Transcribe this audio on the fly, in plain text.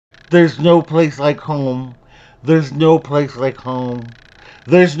There's no place like home. There's no place like home.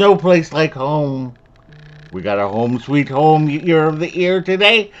 There's no place like home. We got a home sweet home year of the year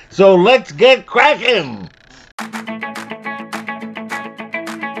today, so let's get cracking!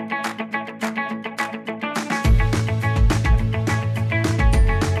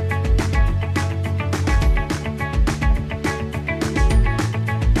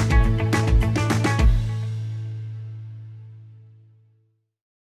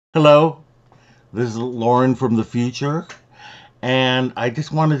 Hello, this is Loren from the future, and I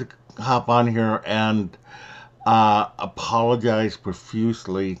just wanted to hop on here and apologize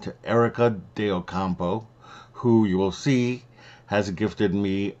profusely to Erika DeOcampo, who you will see has gifted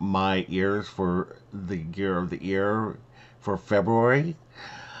me my ears for the year of the year for February.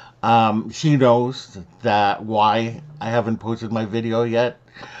 She knows that why I haven't posted my video yet,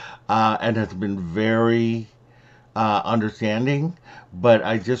 and has been very understanding, but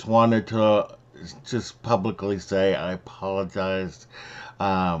I just wanted to just publicly say I apologize.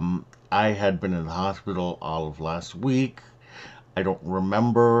 I had been in the hospital all of last week. I don't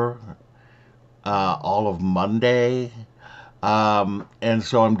remember all of Monday, and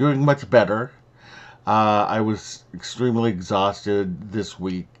so I'm doing much better. I was extremely exhausted this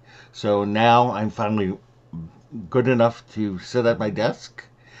week, so now I'm finally good enough to sit at my desk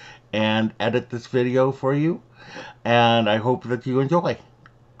and edit this video for you, and I hope that you enjoy.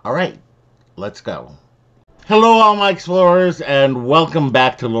 All right, let's go. Hello, all my explorers, and welcome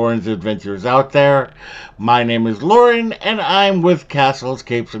back to Loren's Adventures Out There. My name is Loren, and I'm with Castles,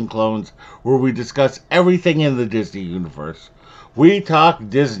 Capes, and Clones, where we discuss everything in the Disney universe. We talk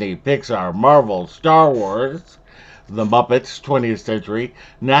Disney, Pixar, Marvel, Star Wars, The Muppets, 20th Century,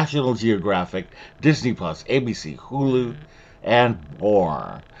 National Geographic, Disney Plus, ABC, Hulu, and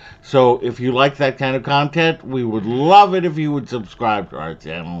more. So if you like that kind of content, we would love it if you would subscribe to our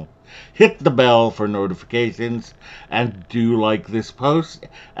channel, hit the bell for notifications, and do like this post,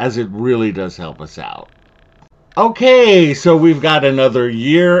 as it really does help us out. Okay, so we've got another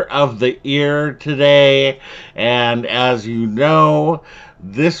year of the year today, and as you know,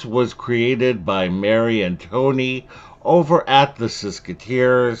 this was created by Mary and Tony over at the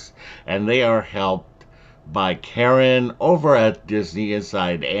SiskedEars, and they are helped by Karen over at Disney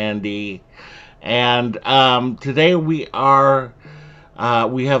Inside Andy. And today we have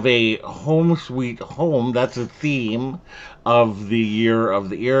a home sweet home. That's a theme of the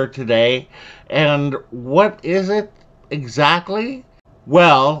year today. And what is it exactly?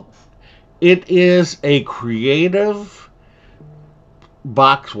 Well, it is a creative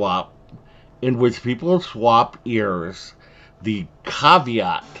box swap in which people swap ears. The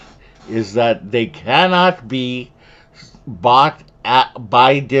caveat is that they cannot be bought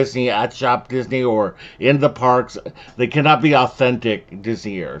by Disney at Shop Disney or in the parks. They cannot be authentic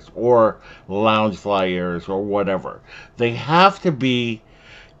Disney ears or Loungefly ears or whatever. They have to be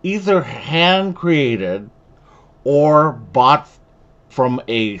either hand created or bought from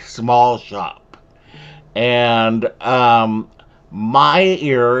a small shop. And my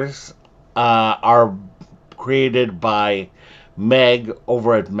ears are created by Meg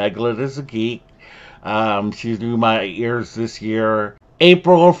over at Meglet Is A Geek. She's doing my ears this year.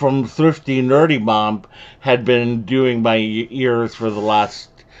 April from Thrifty Nerdy Mom had been doing my ears for the last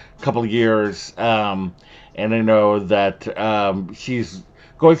couple of years. And I know that she's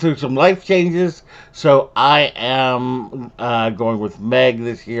going through some life changes. So I am going with Meg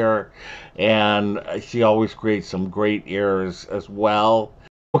this year. And she always creates some great ears as well.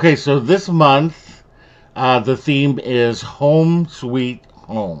 Okay, so this month, the theme is Home Sweet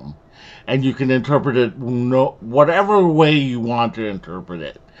Home. And you can interpret it whatever way you want to interpret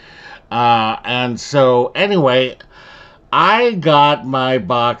it. And so, anyway, I got my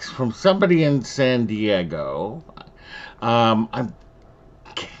box from somebody in San Diego. I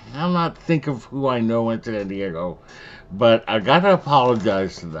cannot think of who I know in San Diego, but I gotta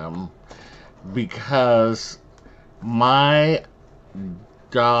apologize to them because my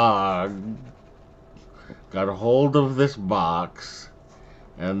dog got a hold of this box,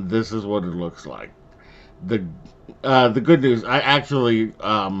 and this is what it looks like. The good news, I actually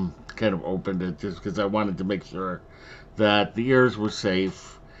kind of opened it just because I wanted to make sure that the ears were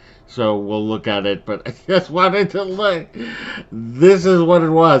safe. So we'll look at it, but I just wanted to look. This is what it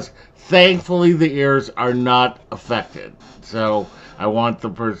was. Thankfully, the ears are not affected. So I want the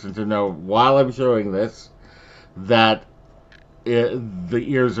person to know while I'm showing this that the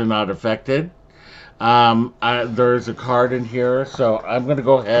ears are not affected. There's a card in here, so I'm going to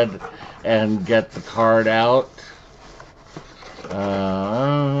go ahead and get the card out.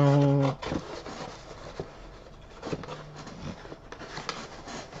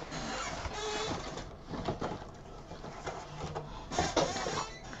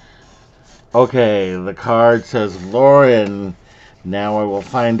 Okay, the card says Loren. Now I will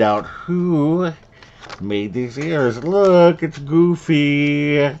find out who made these ears. Look, it's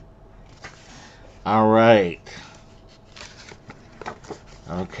Goofy. All right.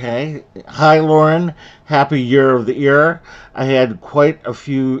 Okay. Hi, Loren. Happy Year of the Ear. I had quite a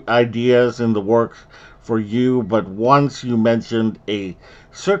few ideas in the works for you, but once you mentioned a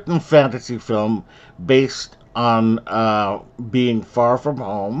certain fantasy film based on being far from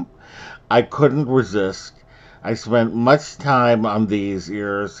home, I couldn't resist. I spent much time on these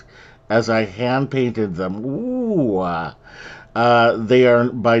ears as I hand painted them. Ooh, they are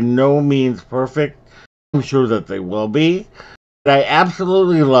by no means perfect. I'm sure that they will be. I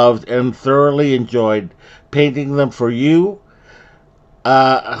absolutely loved and thoroughly enjoyed painting them for you.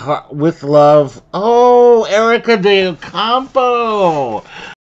 With love. Oh, Erika DeOcampo!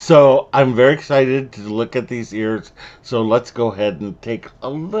 So I'm very excited to look at these ears. So let's go ahead and take a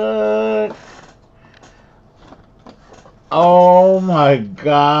look. Oh my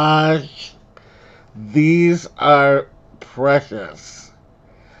gosh. These are precious.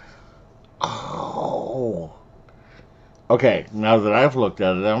 Oh. Okay, now that I've looked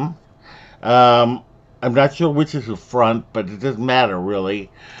at them, um, I'm not sure which is the front, but it doesn't matter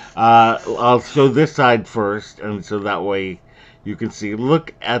really. I'll show this side first, and so that way you can see.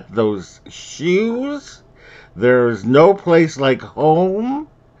 Look at those shoes. There's no place like home.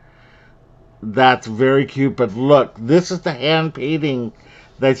 That's very cute, but look, this is the hand painting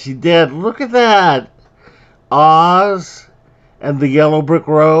that she did. Look at that. Oz and the Yellow Brick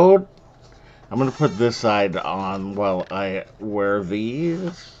Road. I'm going to put this side on while I wear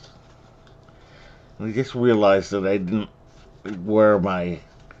these. I just realized that I didn't wear my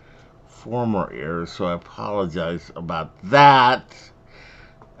former ears, so I apologize about that.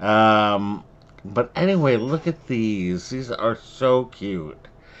 But anyway, look at these. These are so cute.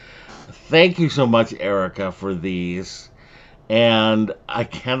 Thank you so much, Erika, for these. And I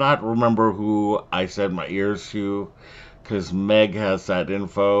cannot remember who I sent my ears to, because Meg has that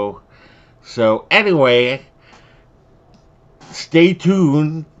info. So anyway, stay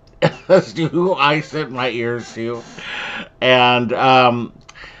tuned as to who I sent my ears to. And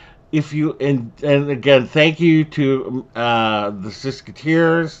if you and again, thank you to the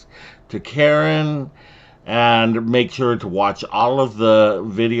SiskedEars, to Karen, and make sure to watch all of the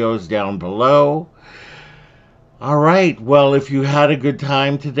videos down below. All right, well, if you had a good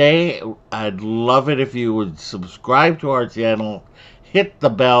time today, I'd love it if you would subscribe to our channel, hit the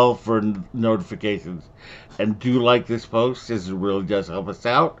bell for notifications, and do like this post, as it really does help us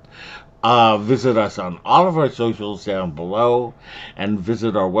out. Visit us on all of our socials down below, and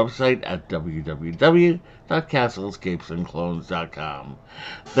visit our website at www.castlescapesandclones.com.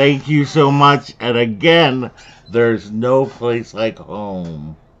 Thank you so much, and again, there's no place like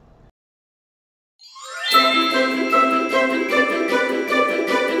home.